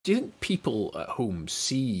Do you think people at home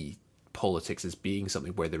see politics as being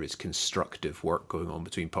something where there is constructive work going on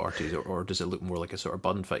between parties, or does it look more like a sort of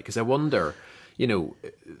bun fight? Because I wonder,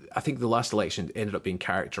 I think the last election ended up being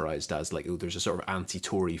characterised as like, oh, there's a sort of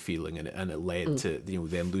anti-Tory feeling, and it led to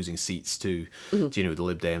them losing seats to the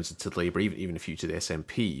Lib Dems and to Labour, even a few to the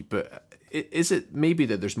SNP. But is it maybe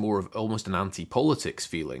that there's more of almost an anti-politics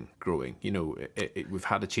feeling growing? We've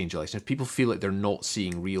had a change election. If people feel like they're not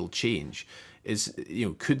seeing real change,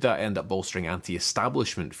 could that end up bolstering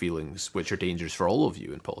anti-establishment feelings, which are dangerous for all of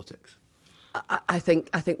you in politics? I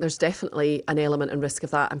think there's definitely an element and risk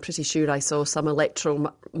of that. I'm pretty sure I saw some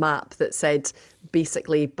electoral map that said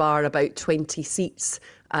basically bar about 20 seats,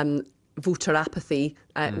 voter apathy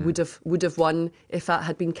would have won if that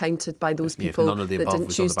had been counted by those people that didn't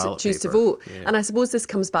choose to vote. Yeah. And I suppose this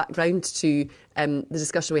comes back round to the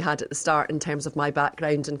discussion we had at the start in terms of my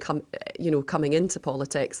background and coming into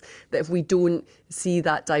politics, that if we don't see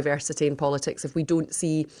that diversity in politics, if we don't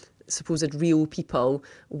see supposed real people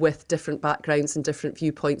with different backgrounds and different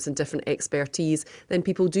viewpoints and different expertise, then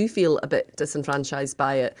people do feel a bit disenfranchised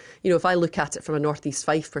by it. If I look at it from a North East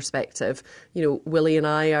Fife perspective, Willie and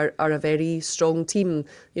I are a very strong team.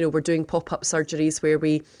 We're doing pop-up surgeries where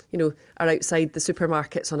we, are outside the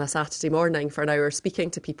supermarkets on a Saturday morning for an hour speaking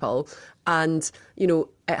to people. And, it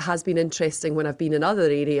has been interesting when I've been in other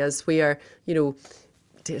areas where,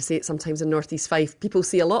 dare I say it, sometimes in North East Fife, people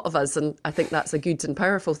see a lot of us, and I think that's a good and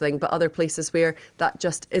powerful thing, but other places where that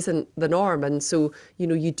just isn't the norm. And so,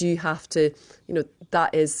 you do have to,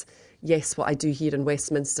 that is, yes, what I do here in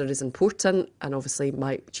Westminster is important, and obviously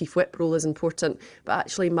my Chief Whip role is important, but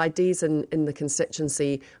actually my days in the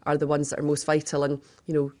constituency are the ones that are most vital. And,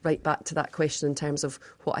 right back to that question in terms of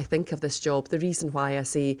what I think of this job, the reason why I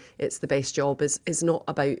say it's the best job is not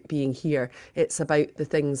about being here. It's about the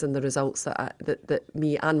things and the results that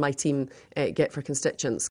me and my team get for constituents.